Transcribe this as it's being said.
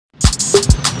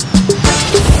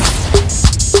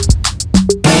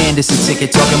And it's a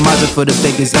ticket talking Mazda for the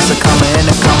biggest. That's a comma and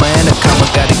a comma and a comma.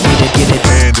 Gotta get it.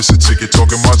 And it's a ticket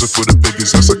talking Mazda for the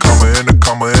biggest. That's a comma and a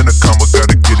comma and a comma.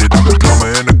 Gotta get it. I'm a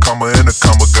comma and a comma and a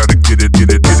comma. Gotta get it.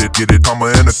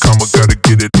 Comma and a comma. Gotta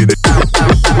get it. And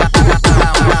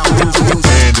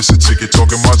it's a ticket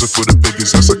talking Mazda for the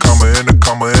biggest. That's a comma and a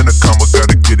comma and a comma.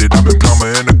 Gotta get it. I'm a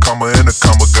comma and a comma and a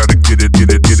comma. Gotta get it.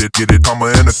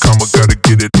 Comma and a comma. Gotta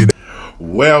get it.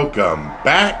 Welcome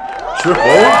back, Triple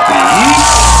B.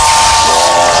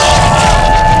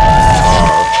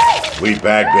 We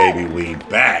back, baby. We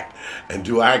back. And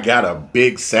do I got a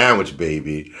big sandwich,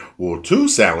 baby? Well, 2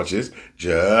 sandwiches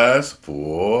just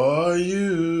for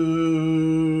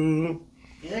you.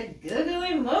 Good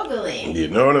googly moogly. You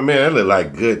know what I mean? That look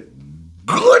like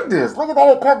goodness. Look at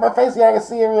that. It cut my face so I can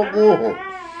see it real good.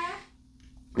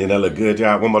 Didn't that look good,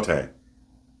 y'all? One more time.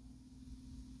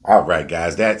 All right,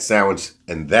 guys. That sandwich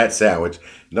and that sandwich.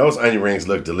 Those onion rings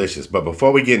look delicious. But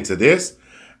before we get into this,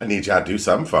 I need y'all to do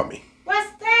something for me. What's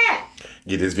that?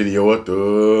 Give this video a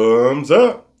thumbs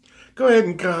up. Go ahead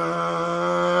and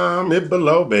comment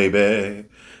below, baby.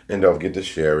 And don't forget to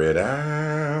share it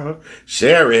out.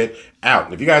 Share it out.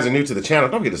 And if you guys are new to the channel,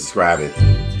 don't forget to subscribe and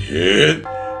hit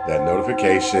that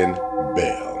notification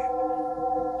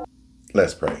bell.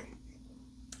 Let's pray.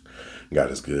 God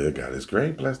is good. God is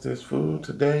great. Bless this food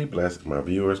today. Bless my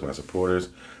viewers, my supporters,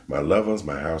 my loved ones,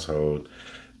 my household.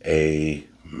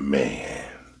 Amen.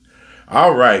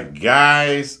 All right,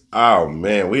 guys. Oh,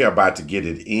 man. We are about to get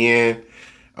it in.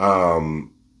 Yeah,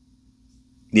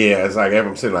 it's like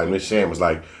I'm sitting like Miss Shan was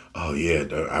like, oh, yeah,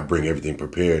 I bring everything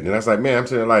prepared. And I was like, man, I'm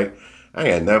sitting like, I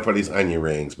ain't got nothing for these onion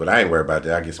rings. But I ain't worried about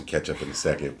that. I'll get some ketchup in a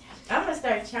second. I'm going to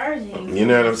start charging. You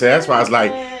know what I'm saying? That's why I was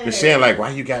like, Miss Shan, like, why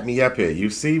you got me up here? You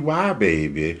see why,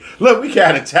 baby? Look, we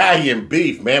got Italian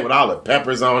beef, man, with all the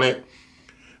peppers on it.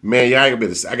 Man, y'all ain't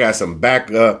gonna be I got some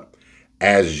backup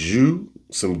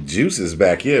some juices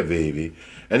back here, baby.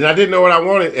 And I didn't know what I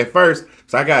wanted at first,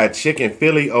 so I got a chicken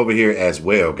Philly over here as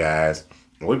well, guys.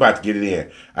 And we're about to get it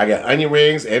in. I got onion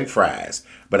rings and fries.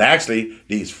 But actually,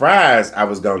 these fries, I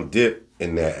was going to dip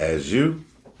in that as you.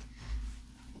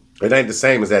 It ain't the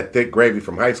same as that thick gravy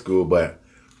from high school, but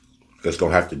it's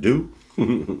going to have to do.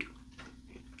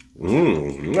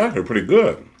 That's pretty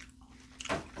good.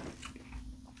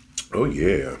 Oh,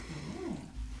 yeah.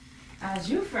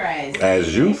 As you fries.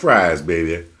 As you fries,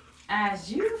 baby.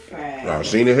 As you fries. I've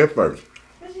seen it here first.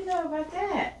 What you know about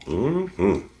that?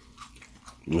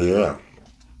 Yeah.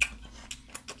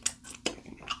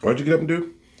 What'd you get up and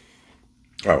do?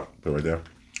 Oh, put it right there.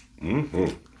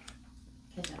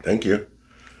 Thank you.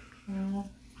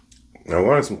 I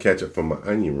wanted some ketchup for my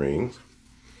onion rings,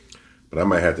 but I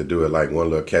might have to do it like one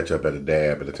little ketchup at a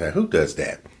dab at a time. Who does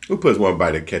that? Who puts one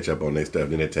bite of ketchup on their stuff,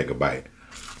 then they take a bite?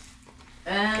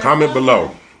 Comment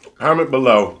below. Comment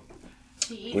below.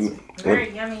 She eats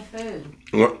very yummy food.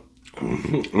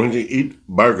 When you eat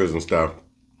burgers and stuff,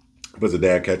 puts a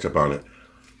dab ketchup on it.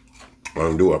 I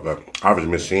don't do it, but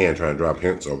obviously Miss Shan trying to drop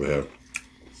hints over here.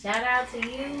 Shout out to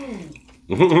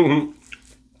you.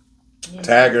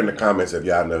 Tag her in the comments if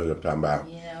y'all know who I'm talking about.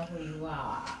 You know who you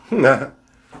are.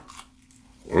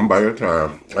 One bite at a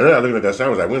time. I know I'm looking at that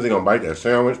sandwich like, when's he going to bite that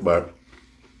sandwich? But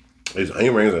these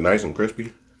onion rings are nice and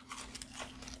crispy.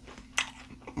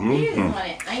 You just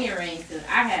wanted onion rings because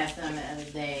I had some the other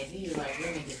day. So you was like,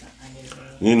 let me get some onion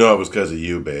rings. You know it was because of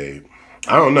you, babe.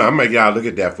 I don't know. I'm going to make y'all look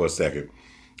at that for a second.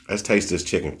 Let's taste this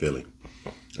chicken Philly.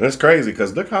 And it's crazy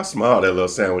because look how small that little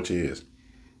sandwich is.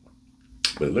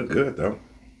 But it look good, though.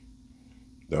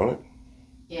 Don't it?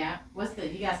 Yeah.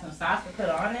 You got some sauce to put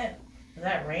on it? Is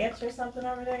that ranch or something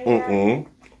over there?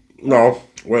 No.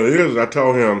 What it is, I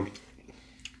told him,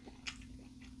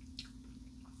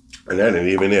 and that ain't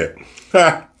even it.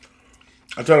 I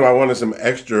told him I wanted some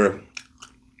extra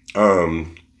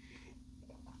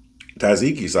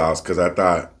tzatziki sauce because I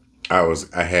thought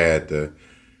I had the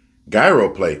gyro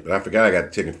plate, but I forgot I got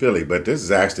the chicken Philly. But this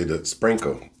is actually the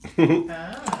sprinkle, the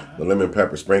lemon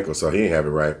pepper sprinkle. So he didn't have it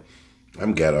right.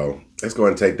 I'm ghetto. Let's go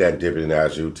and take that and dip it in au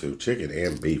jus too. Chicken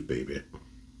and beef, baby.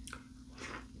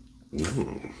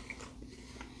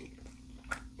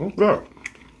 Okay.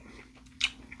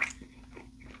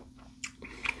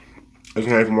 This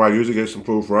came from where I usually get some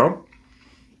food from.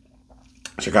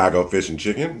 Chicago Fish and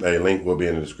Chicken. A link will be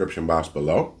in the description box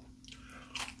below.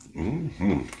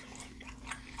 That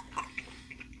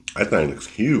thing looks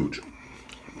huge.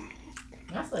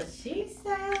 That's what she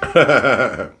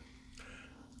said.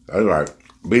 That's right.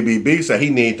 BBB said he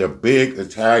needs a big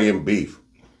Italian beef.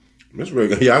 This really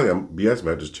good. Y'all got BS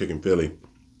about this chicken Philly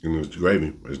and this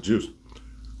gravy, this juice.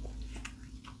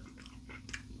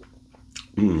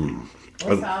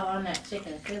 What's all on that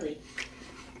chicken Philly?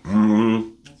 Mm-hmm.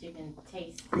 That you can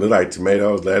taste. Look like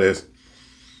tomatoes, lettuce,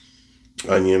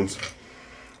 onions,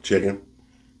 chicken,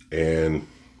 and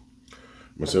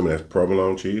I'm assuming that's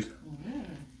provolone cheese.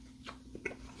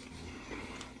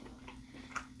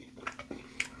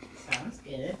 Sounds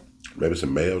good. Maybe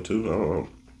some mayo too. I don't know.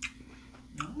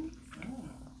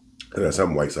 It has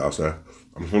some white sauce there.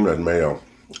 I'm assuming that's mayo,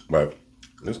 but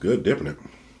it's good dipping it.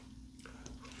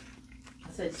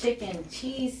 It's a chicken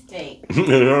cheesesteak. You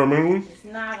know what I mean? It's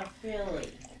not a Philly.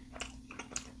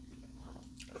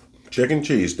 Chicken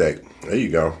cheesesteak. There you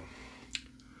go.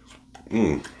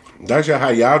 That's how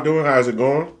y'all doing? How's it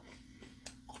going?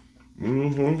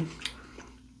 Mm-hmm.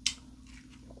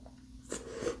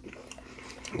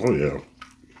 Oh yeah.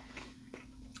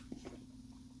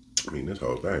 I mean this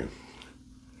whole thing.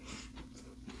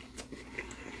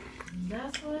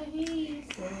 That's what he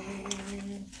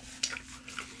said.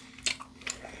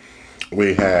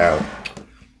 We have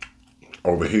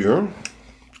over here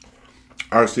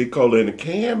RC Cola in the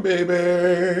can,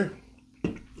 baby.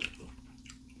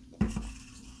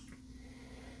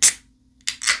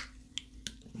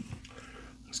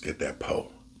 Let's get that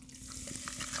pole.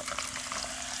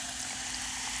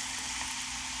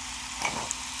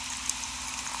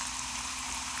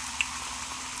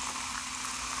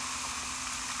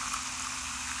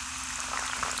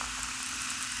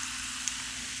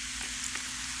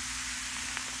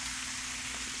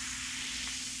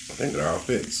 I think it all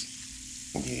fits.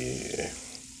 Yeah.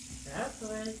 That's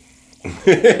what.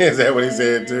 Is that what he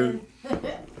said too?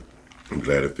 I'm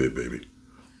glad it fit, baby.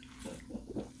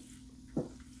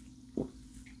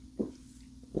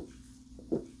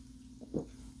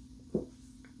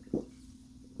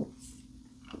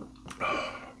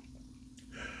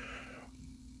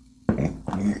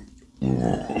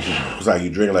 It's like you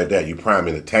drink like that, you prime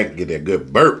in the tank to get that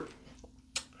good burp.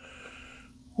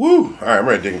 Woo! All right, I'm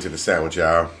ready to dig into the sandwich,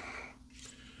 y'all.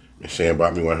 And Shan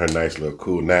brought me one of her nice little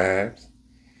cool knives.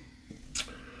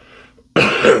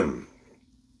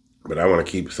 But I want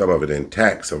to keep some of it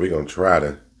intact, so we're going to try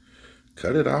to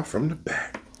cut it off from the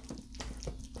back.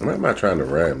 Why am I trying to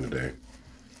rhyme today?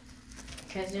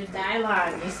 Because you're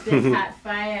Dylon. You spit hot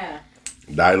fire.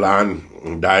 Dylon.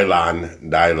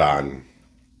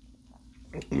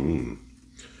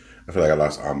 I feel like I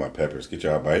lost all my peppers. Get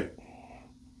y'all a bite.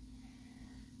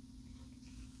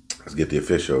 Let's get the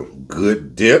official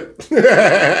good dip. You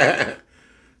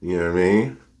know what I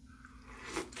mean?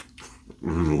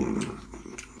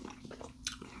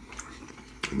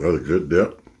 Another good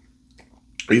dip.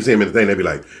 You see them in the thing, they be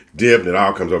like, dip, and it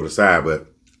all comes over the side, but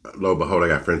lo and behold, I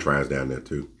got french fries down there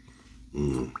too.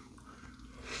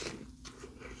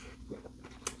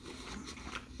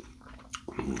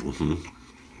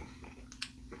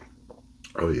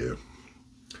 Oh yeah.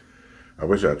 I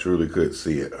wish I truly could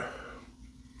see it.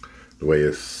 The way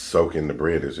it's soaking, the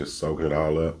bread is just soaking it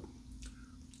all up.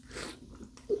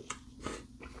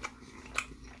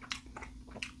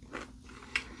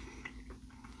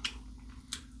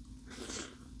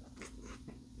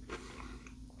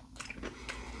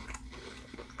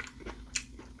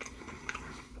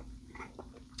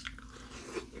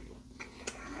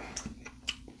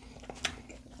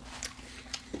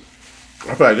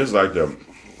 I feel like this is like the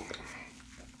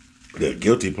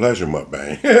guilty pleasure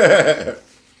mukbang.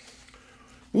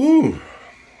 Woo.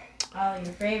 All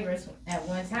your favorites at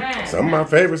one time. Some of my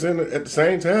favorites at the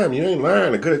same time. You ain't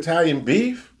lying. A good Italian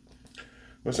beef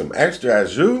with some extra au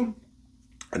jus.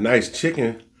 A nice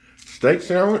chicken steak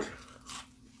sandwich.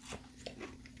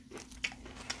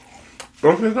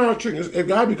 Well, it's not chicken. It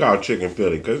gotta be called chicken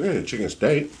Philly because it's a chicken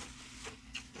steak.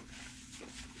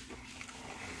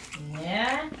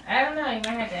 Yeah, I don't know. You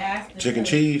might have to ask. Chicken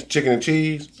cheese, chicken and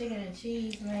cheese. Chicken and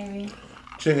cheese, maybe.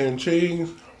 Chicken and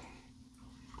cheese.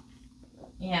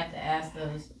 You have to ask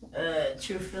those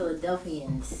true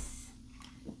Philadelphians.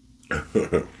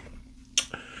 But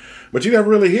you never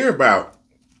really hear about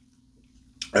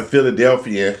a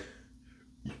Philadelphia.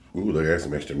 Ooh, look, there's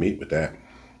some extra meat with that.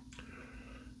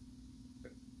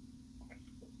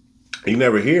 You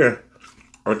never hear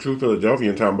a true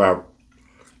Philadelphian talking about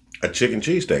a chicken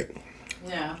cheesesteak.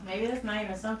 Yeah, maybe that's not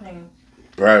even something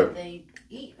Right. they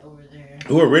eat over there.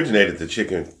 Who originated the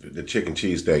chicken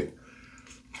cheesesteak?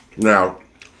 Now,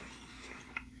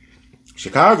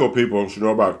 Chicago people should know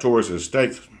about Torres's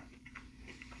steaks.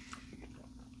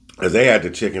 Because they had the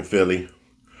chicken Philly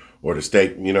or the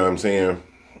steak, you know what I'm saying?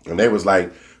 And they was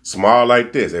like small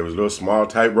like this. They was little small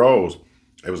type rolls.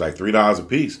 It was like $3 a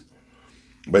piece.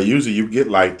 But usually you get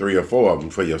like 3 or 4 of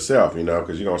them for yourself, you know,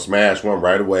 because you're going to smash one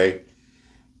right away.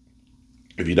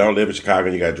 If you don't live in Chicago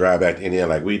and you got to drive back to Indiana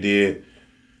like we did,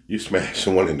 you smash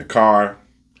one in the car.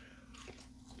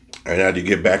 And after you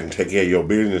get back and take care of your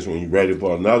business when you're ready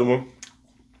for another one,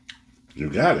 you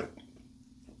got it.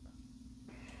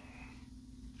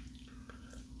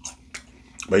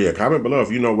 But yeah, comment below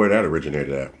if you know where that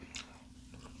originated at.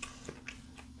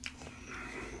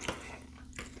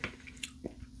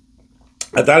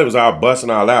 I thought it was all busting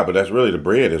all out, but that's really the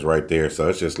bread is right there. So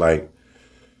it's just like,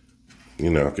 you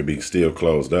know, it could be still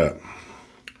closed up.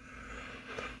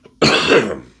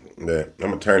 But I'm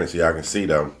going to turn it so y'all can see,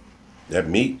 though. That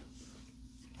meat,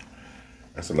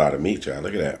 that's a lot of meat, y'all.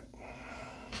 Look at that.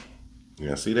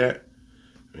 Y'all see that?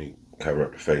 Let me cover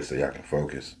up the face so y'all can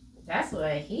focus. That's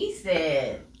what he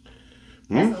said.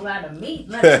 That's a lot of meat.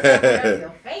 Let me cover up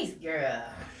your face, girl.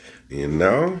 You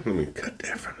know? Let me cut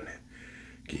that from there.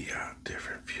 Give y'all a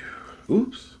different view.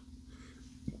 Oops.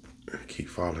 I keep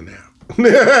falling out.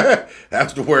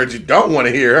 That's the words you don't want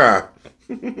to hear, huh?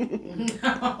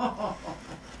 No.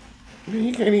 Man,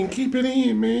 you can't even keep it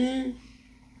in, man.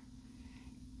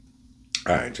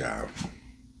 All right, y'all.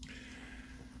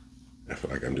 I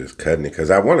feel like I'm just cutting it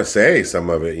because I want to say some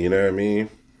of it, you know what I mean?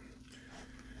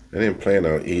 I didn't plan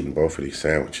on eating both of these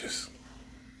sandwiches.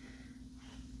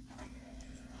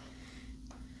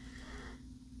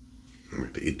 I'm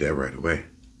going to eat that right away.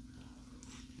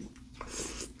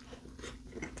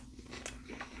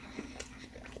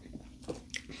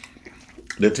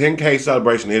 The 10K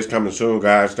celebration is coming soon,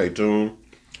 guys. Stay tuned.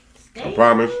 I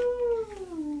promise.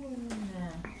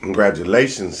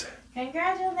 Congratulations.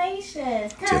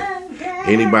 Congratulations. To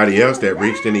anybody else that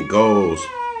reached any goals.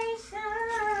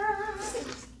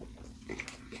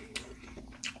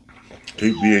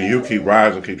 Keep being you, keep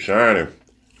rising, keep shining.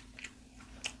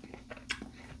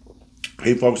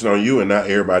 Keep focusing on you and not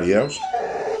everybody else.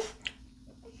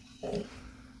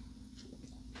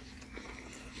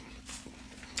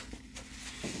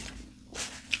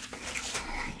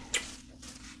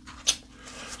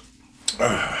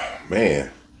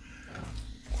 Man.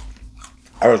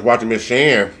 I was watching Miss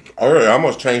Shan earlier. I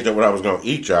almost changed up what I was going to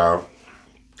eat, y'all.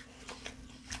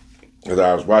 Because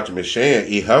I was watching Miss Shan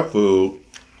eat her food.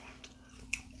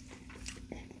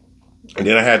 And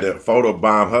then I had to video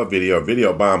bomb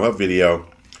her video,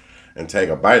 and take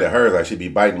a bite of hers. I should be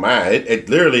biting mine. It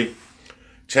literally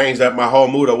changed up my whole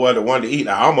mood of what I wanted to eat.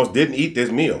 I almost didn't eat this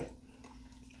meal.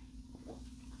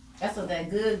 That's what that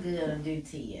good will do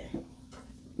to you.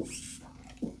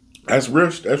 That's real.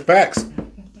 That's facts.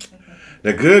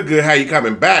 The good, how you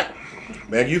coming back.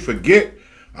 Man, you forget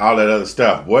all that other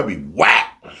stuff. Boy, be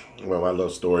whack. Well, my little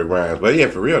story rhymes. But yeah,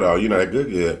 for real though, you know, that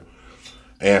good.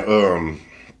 And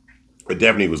it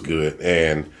definitely was good.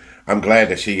 And I'm glad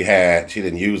that she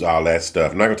didn't use all that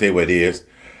stuff. I'm not gonna tell you what it is.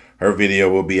 Her video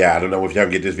will be out. I don't know if y'all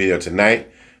can get this video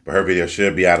tonight, but her video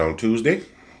should be out on Tuesday.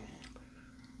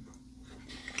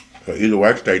 So either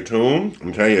way, stay tuned.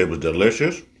 I'm telling you, it was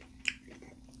delicious.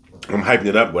 I'm hyping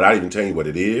it up without even telling you what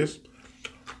it is.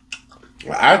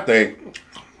 Well, I think,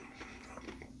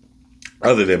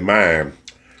 other than mine,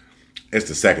 it's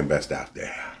the second best out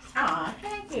there. Aw,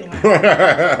 thank you.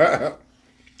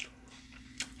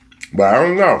 But I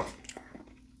don't know.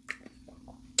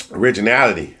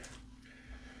 Originality.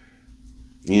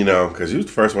 You know, because you was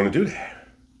the first one to do that.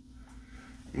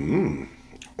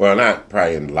 Well, not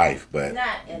probably in life, but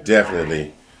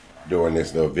definitely during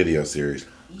this little video series.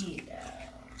 Yeah.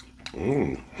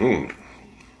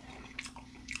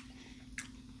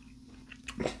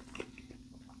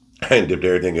 I ain't dipped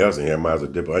everything else in here. I might as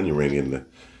well dip an onion ring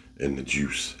in the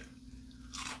juice.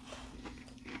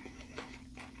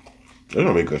 It's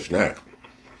gonna be a good snack.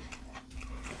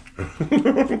 It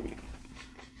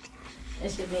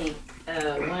should be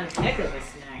one heck of a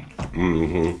snack.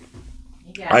 You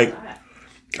got a lot.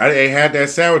 I had that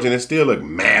sandwich and it still looked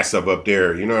massive up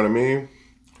there. You know what I mean?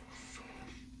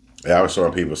 Yeah, I was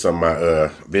showing people some of my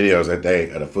videos of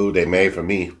the food they made for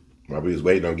me while we was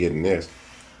waiting on getting this.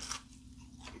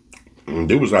 And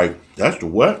dude was like, "That's the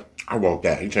what? I want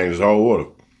that." He changed his whole order.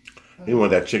 He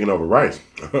wanted that chicken over rice.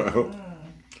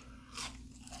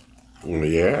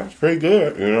 Yeah, it's pretty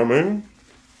good. You know what I mean?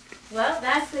 Well,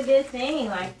 that's the good thing.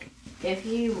 Like, if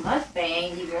you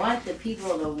mukbang, you want the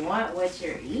people to want what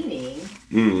you're eating.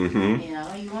 Mm-hmm. You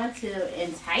know, you want to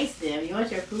entice them. You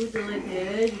want your food to look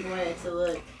good. You want it to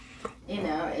look, you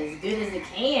know, as good as it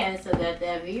can, so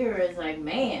that viewer is like,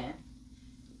 man,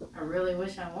 I really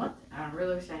wish I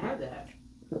had that.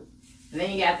 And then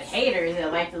you got the haters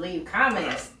that like to leave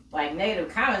comments, like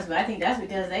negative comments, but I think that's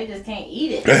because they just can't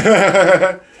eat it.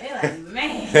 They're like,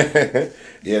 man.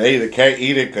 Yeah, they either can't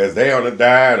eat it because they on a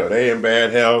diet or they in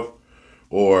bad health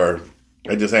or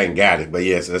they just ain't got it. But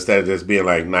yes, instead of just being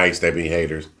like nice, they be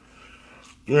haters.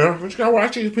 You know, just gotta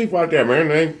watch these people out there, man.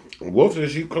 They wolves in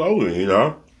sheep clothing, you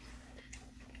know.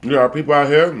 There are people out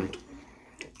here,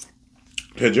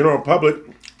 the general public,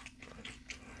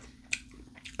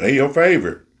 ain't your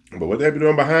favorite. But what they be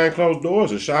doing behind closed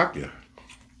doors will shock you.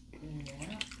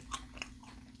 Yeah.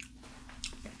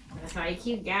 That's why you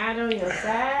keep God on your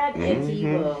side, and He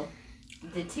will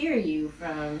deter you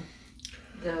from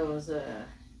those.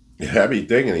 Yeah, I be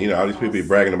thinking, all these people be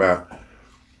bragging about.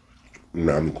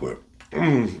 No, I'm gonna quit.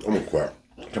 I'm gonna quit.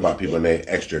 Talk about people in their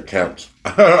extra accounts.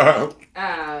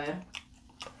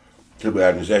 People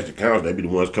having these extra accounts, they be the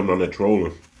ones coming on there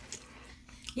trolling.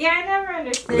 Yeah, I never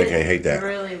understood. They can't hate that.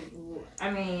 Really,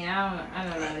 I mean, I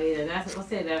don't know either. We'll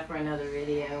say that for another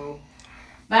video.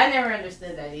 But I never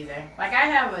understood that either. Like, I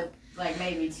have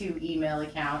maybe 2 email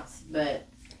accounts, but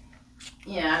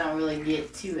I don't really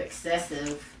get too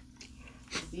excessive.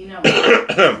 You don't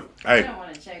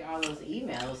want to check all those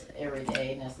emails every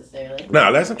day necessarily. No,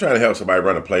 unless I'm trying to help somebody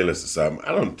run a playlist or something,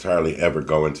 I don't entirely ever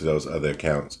go into those other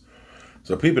accounts.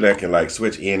 So people that can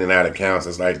switch in and out accounts,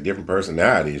 it's like different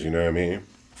personalities, you know what I mean?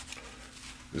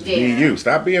 Just be you.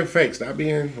 Stop being fake. Stop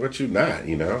being what you not,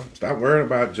 Stop worrying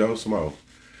about Joe Smo.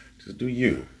 Just do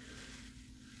you.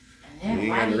 And then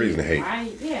you ain't got no reason to hate.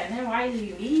 And then why do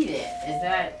you need it? Is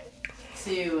that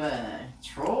to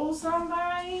troll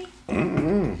somebody?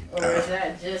 Or is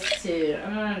that just to,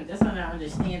 that's what I don't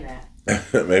understand that.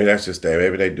 Maybe that's just that.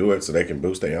 Maybe they do it so they can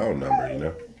boost their own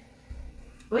number,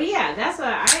 Well, yeah, that's what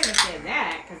I understand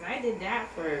that, because I did that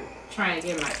for trying to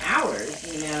get my hours,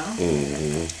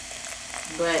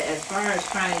 But as far as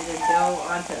trying to just go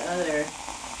onto other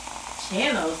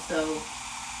channels so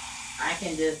I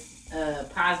can just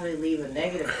possibly leave a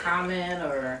negative comment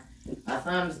or a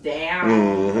thumbs down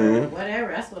or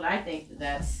whatever, that's what I think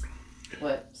that's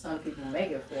what some people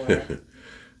make it for.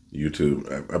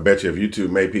 YouTube. I bet you if YouTube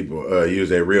made people use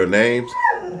their real names,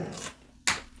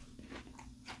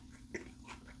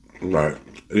 right,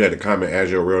 you had to comment as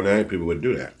your real name, people would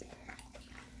do that.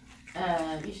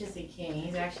 You should see King.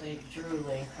 He's actually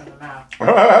drooling from the mouth.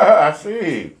 I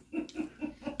see.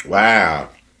 Wow.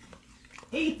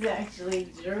 He's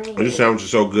actually drooling. This sounds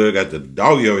so good. Got the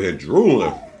doggy over here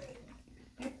drooling.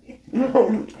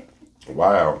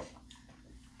 Wow.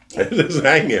 It's just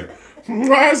hanging.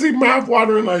 Why is he mouth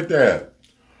watering like that?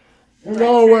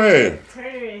 No way.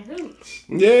 Turn hooch.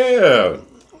 Yeah.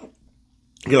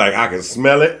 He like, I can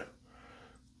smell it.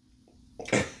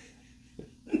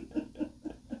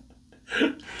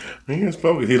 He ain't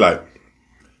spoken. He like.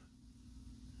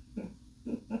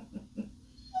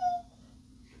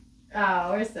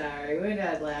 Oh, we're sorry. We're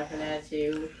not laughing at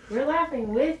you. We're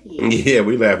laughing with you. Yeah,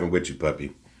 we laughing with you,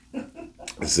 puppy.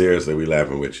 Seriously, we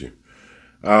laughing with you.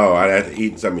 Oh, I had to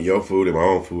eat some of your food and my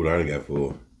own food. I done got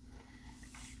full.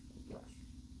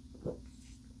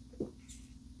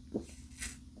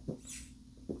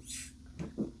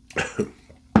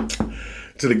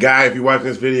 To the guy, if you watch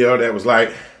this video, that was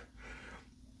like,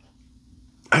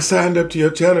 I signed up to your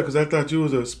channel because I thought you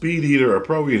was a speed eater or a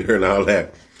pro eater and all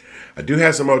that. I do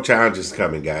have some more challenges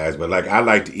coming, guys, but I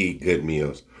like to eat good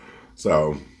meals.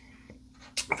 So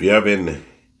if you're ever in the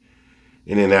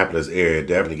Indianapolis area,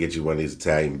 definitely get you one of these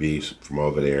Italian beefs from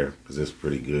over there because it's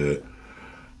pretty good.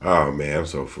 Oh, man, I'm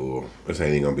so full. This ain't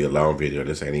even going to be a long video.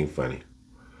 This ain't even funny.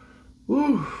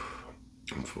 Woo.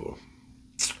 I'm full.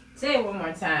 Say it one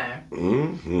more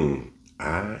time.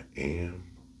 I am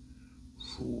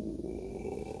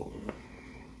full.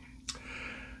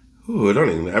 Ooh,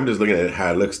 I'm just looking at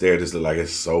how it looks there. It just looks like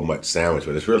it's so much sandwich,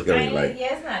 but it's really going to be like.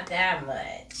 Yeah, it's not that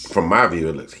much. From my view,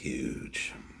 it looks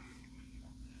huge.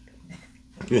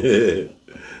 It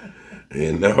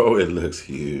looks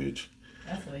huge.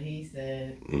 That's what he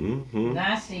said.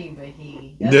 Not she, but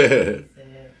he. That's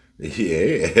what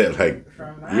he said.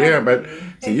 Yeah, but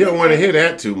see, you don't want to hear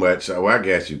that too much. So I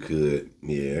guess you could.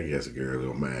 Yeah, I guess a girl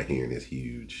don't mind hearing it's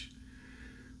huge.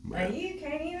 But you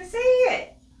can't even see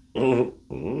it.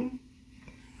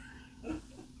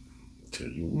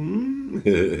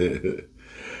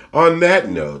 On that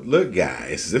note, look,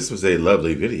 guys, this was a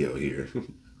lovely video here. We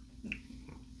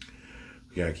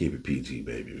gotta keep it PG,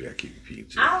 baby. We gotta keep it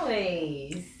PG.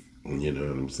 Always. You know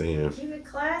what I'm saying? Keep it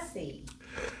classy.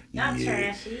 Not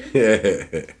trashy.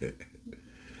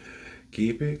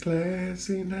 Keep it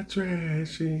classy, not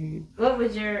trashy. What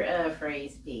would your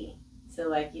phrase be?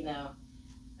 So,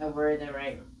 a word that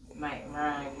might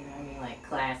rhyme, you know what I mean? Like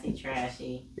classy,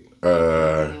 trashy.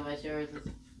 What's your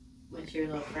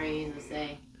little phrase would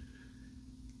say?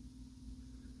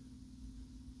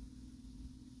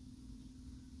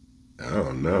 I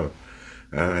don't know.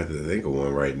 I have to think of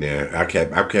one right now. I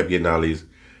kept getting all these.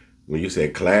 When you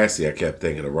said classy, I kept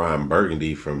thinking of Ron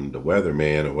Burgundy from The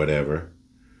Weatherman or whatever.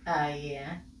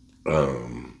 Yeah.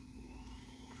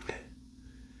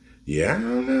 Yeah, I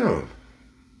don't know.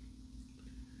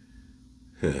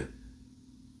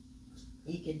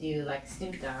 You could do like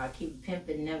Snoop Dogg, keep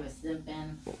pimping, never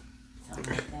simping.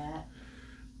 Something like that.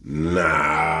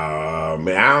 Nah,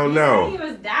 man, I don't know. You said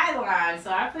he was Dylon, so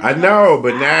I know,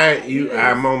 but now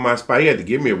I'm on my spot. You had to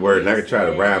give me a word, and I could try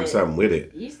to rhyme something with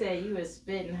it. You said you was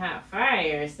spitting hot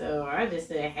fire, so I just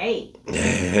said, hey.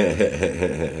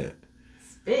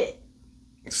 Spit.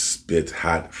 Spit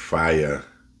hot fire.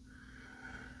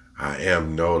 I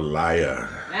am no liar.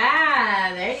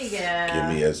 Ah, there you go. Give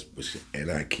me a,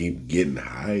 and I keep getting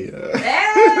higher. Hey,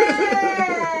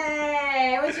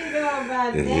 what you know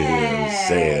about that?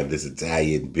 Saying this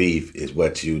Italian beef is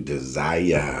what you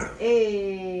desire.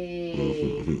 Hey.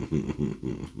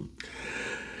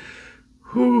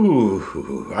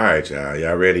 Whew. All right, y'all.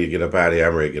 Y'all ready to get up out of here?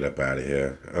 I'm ready to get up out of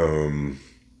here. Let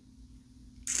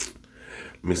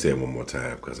me say it one more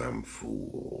time because I'm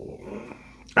full.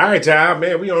 All right, y'all,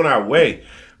 man, we on our way.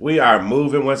 We are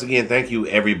moving. Once again, thank you,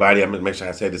 everybody. I'm going to make sure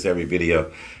I say this every video.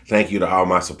 Thank you to all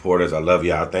my supporters. I love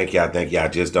y'all. Thank y'all. Thank y'all. I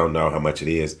just don't know how much it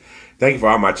is. Thank you for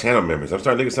all my channel members. I'm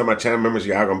starting to look at some of my channel members.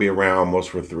 Y'all going to be around almost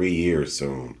for 3 years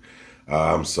soon.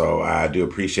 So I do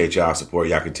appreciate y'all support.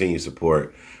 Y'all continue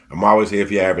support. I'm always here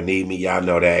if you ever need me. Y'all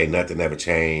know that ain't nothing ever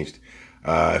changed.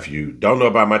 If you don't know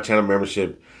about my channel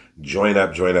membership, join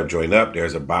up.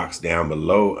 There's a box down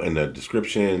below in the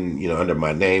description, under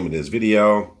my name in this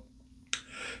video.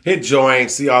 Hit join,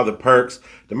 see all the perks.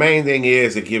 The main thing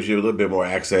is it gives you a little bit more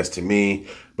access to me,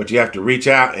 but you have to reach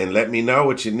out and let me know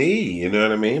what you need. You know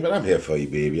what I mean? But I'm here for you,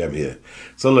 baby. I'm here.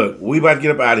 So look, we about to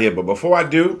get up out of here, but before I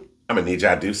do, I'm going to need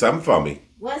y'all to do something for me.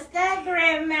 What's that,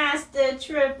 Grandmaster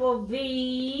Triple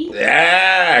B?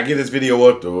 Yeah, give this video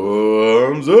a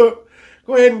thumbs up.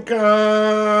 Go ahead and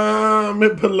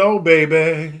comment below,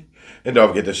 baby. And don't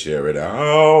forget to share it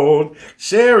out.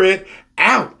 Share it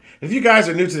out. If you guys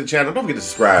are new to the channel, don't forget to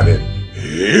subscribe and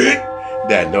hit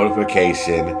that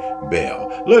notification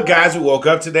bell. Look, guys, we woke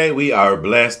up today. We are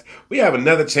blessed. We have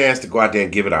another chance to go out there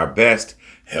and give it our best.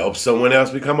 Help someone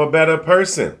else become a better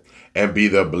person and be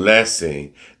the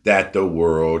blessing that the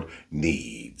world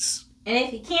needs. And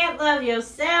if you can't love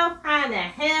yourself, how in the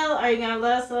hell are you going to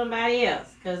love somebody else?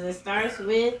 Because it starts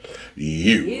with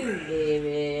you,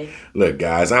 baby. Look,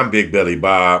 guys, I'm Big Belly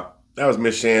Bob. That was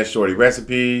Miss Shan Shorty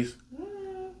Recipes.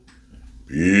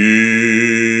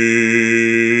 Peace.